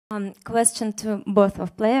Question to both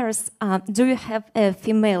of players. Do you have a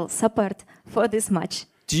female support for this match?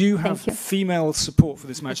 Do you have female support for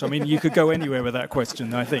this match? I mean, you could go anywhere with that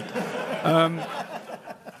question, I think.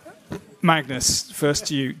 Magnus, first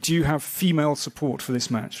to you. Do you have female support for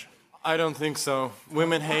this match? I don't think so.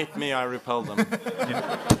 Women hate me, I repel them.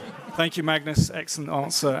 Yeah. Thank you, Magnus. Excellent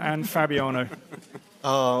answer. And Fabiano?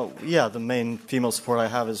 Yeah, the main female support I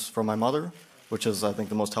have is from my mother, which is, I think,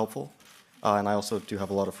 the most helpful. And I also do have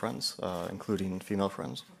a lot of friends, including female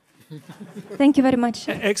friends. Thank you very much.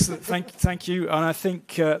 Excellent. Thank you. And I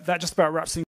think that just about wraps things